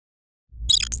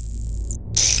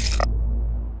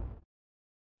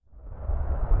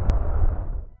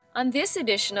On this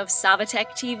edition of Savatech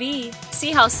TV,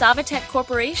 see how Savatech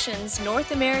Corporation's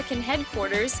North American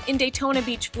headquarters in Daytona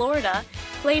Beach, Florida,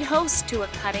 played host to a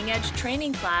cutting-edge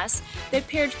training class that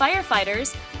paired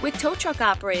firefighters with tow truck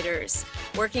operators,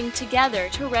 working together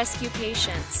to rescue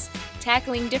patients,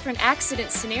 tackling different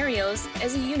accident scenarios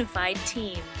as a unified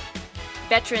team.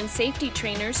 Veteran safety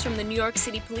trainers from the New York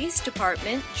City Police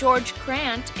Department, George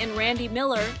Krant and Randy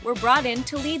Miller, were brought in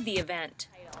to lead the event.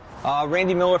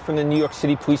 Randy Miller from the New York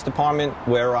City Police Department,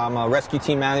 where I'm a rescue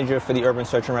team manager for the Urban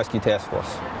Search and Rescue Task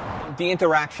Force. The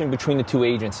interaction between the two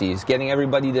agencies, getting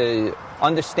everybody to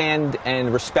understand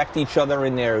and respect each other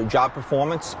in their job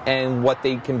performance and what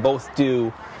they can both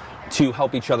do to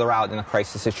help each other out in a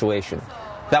crisis situation.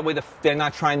 That way they're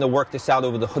not trying to work this out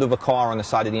over the hood of a car on the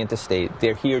side of the interstate.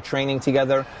 They're here training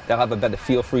together, they'll have a better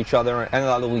feel for each other, and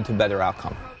that'll lead to a better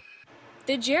outcome.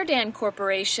 The Jerdan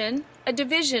Corporation, a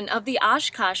division of the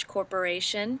Oshkosh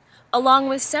Corporation, along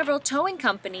with several towing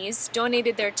companies,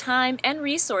 donated their time and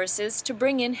resources to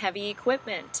bring in heavy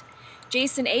equipment.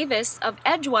 Jason Avis of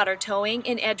Edgewater Towing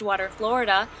in Edgewater,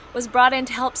 Florida, was brought in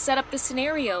to help set up the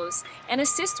scenarios and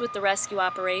assist with the rescue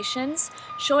operations,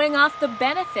 showing off the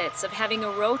benefits of having a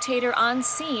rotator on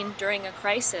scene during a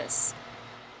crisis.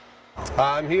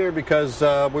 I'm here because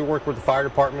we work with the fire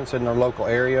departments in our local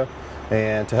area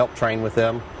and to help train with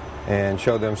them and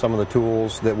show them some of the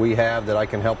tools that we have that I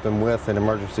can help them with in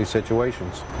emergency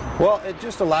situations. Well, it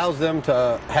just allows them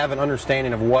to have an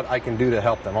understanding of what I can do to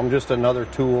help them. I'm just another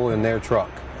tool in their truck.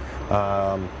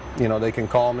 You know, they can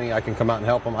call me, I can come out and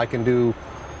help them. I can do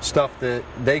stuff that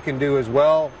they can do as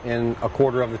well in a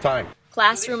quarter of the time.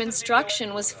 Classroom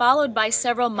instruction was followed by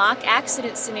several mock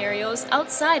accident scenarios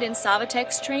outside in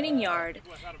Savatech's training yard.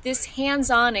 This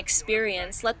hands-on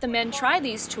experience let the men try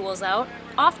these tools out,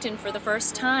 often for the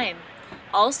first time.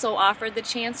 Also offered the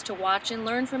chance to watch and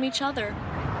learn from each other.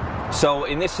 So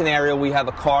in this scenario, we have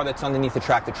a car that's underneath a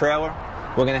tractor trailer.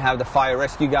 We're going to have the fire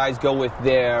rescue guys go with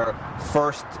their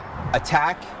first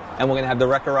attack, and we're going to have the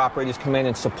wrecker operators come in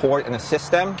and support and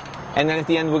assist them. And then at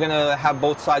the end, we're going to have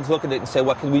both sides look at it and say,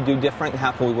 what can we do different and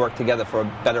how can we work together for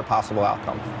a better possible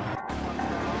outcome?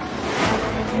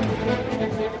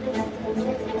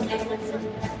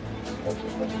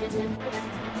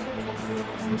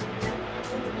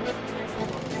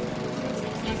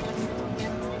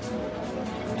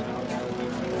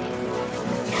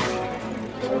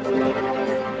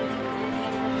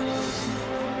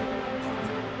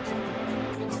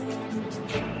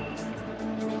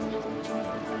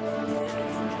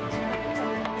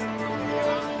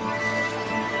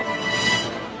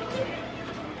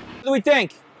 What do we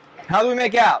think? How do we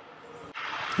make out?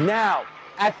 Now,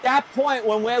 at that point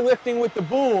when we're lifting with the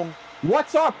boom,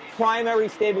 what's our primary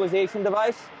stabilization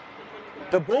device?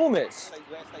 The boom is.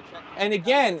 And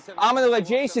again, I'm going to let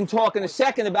Jason talk in a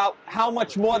second about how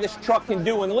much more this truck can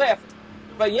do and lift.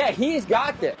 But yeah, he's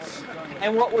got this.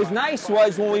 And what was nice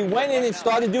was when we went in and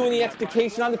started doing the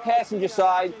extrication on the passenger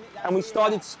side, and we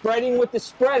started spreading with the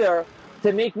spreader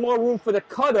to make more room for the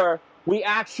cutter, we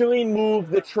actually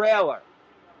moved the trailer.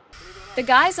 The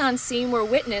guys on scene were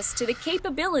witness to the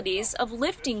capabilities of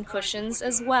lifting cushions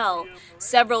as well.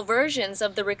 Several versions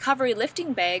of the recovery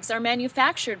lifting bags are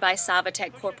manufactured by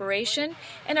Savatech Corporation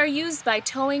and are used by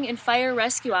towing and fire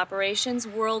rescue operations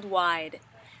worldwide.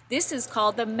 This is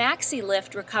called the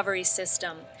Maxi-lift recovery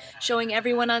system, showing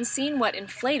everyone on scene what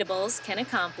inflatables can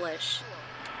accomplish.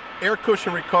 Air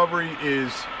cushion recovery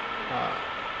is,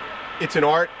 it's an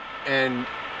art, and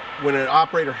when an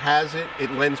operator has it,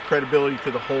 it lends credibility to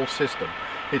the whole system.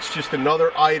 It's just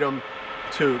another item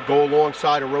to go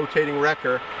alongside a rotating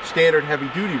wrecker, standard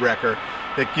heavy-duty wrecker,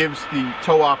 that gives the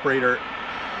tow operator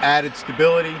added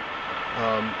stability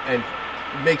and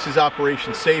makes his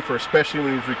operation safer, especially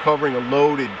when he's recovering a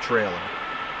loaded trailer.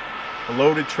 A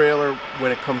loaded trailer,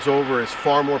 when it comes over, is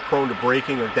far more prone to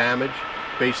breaking or damage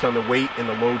based on the weight and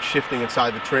the load shifting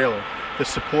inside the trailer. The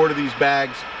support of these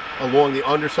bags along the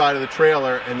underside of the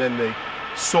trailer and then the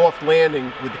soft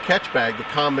landing with the catch bag, the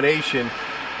combination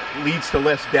leads to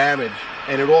less damage,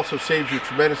 and it also saves you a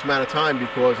tremendous amount of time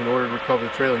because in order to recover the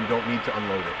trailer you don't need to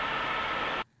unload it.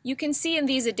 You can see in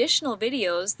these additional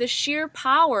videos the sheer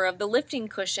power of the lifting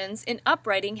cushions in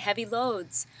uprighting heavy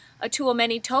loads, a tool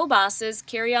many tow bosses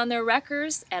carry on their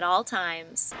wreckers at all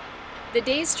times. The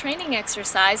day's training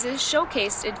exercises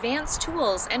showcased advanced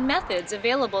tools and methods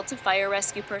available to fire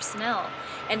rescue personnel,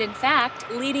 and in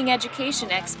fact, leading education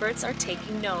experts are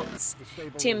taking notes.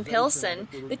 Tim Pilson,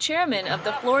 the chairman of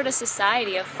the Florida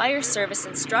Society of Fire Service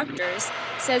Instructors,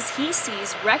 says he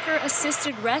sees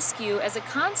wrecker-assisted rescue as a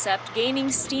concept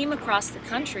gaining steam across the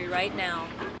country right now.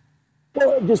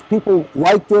 Well, just people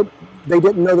liked it. they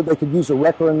didn't know that they could use a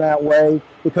wrecker in that way,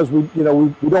 because we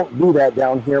don't do that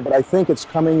down here, but I think it's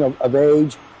coming of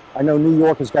age. I know New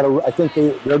York has got I think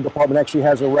their department actually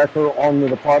has a wrecker on the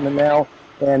department now,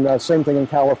 and same thing in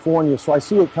California. So I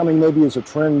see it coming maybe as a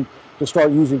trend to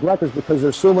start using wreckers, because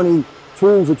there's so many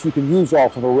tools that you can use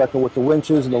off of a wrecker with the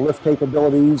winches and the lift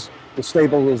capabilities, the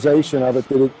stabilization of it,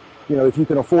 that it, if you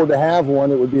can afford to have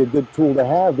one, it would be a good tool to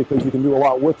have, because you can do a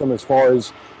lot with them as far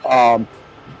as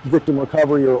victim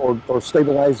recovery or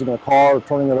stabilizing a car, or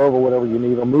turning it over, whatever you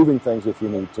need, or moving things if you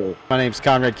need to. My name's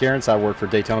Conrad Cairns. I work for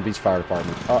Daytona Beach Fire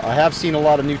Department. I have seen a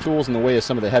lot of new tools in the way of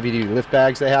some of the heavy-duty lift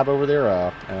bags they have over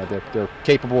there. They're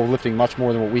capable of lifting much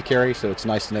more than what we carry, so it's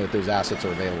nice to know that those assets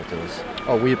are available to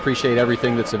us. We appreciate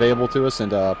everything that's available to us,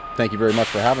 and thank you very much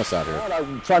for having us out here.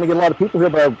 I'm trying to get a lot of people here,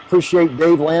 but I appreciate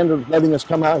Dave Lander letting us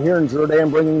come out here, and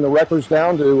Jordan bringing the wreckers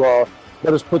down to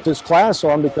let us put this class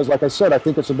on, because like I said, I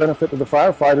think it's a benefit to the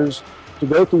firefighters to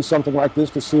go through something like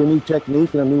this, to see a new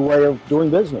technique and a new way of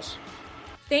doing business.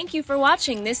 Thank you for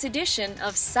watching this edition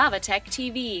of Savatech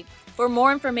TV. For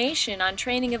more information on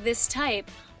training of this type,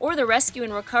 or the rescue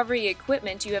and recovery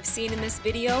equipment you have seen in this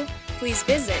video, please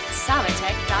visit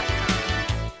savatech.com.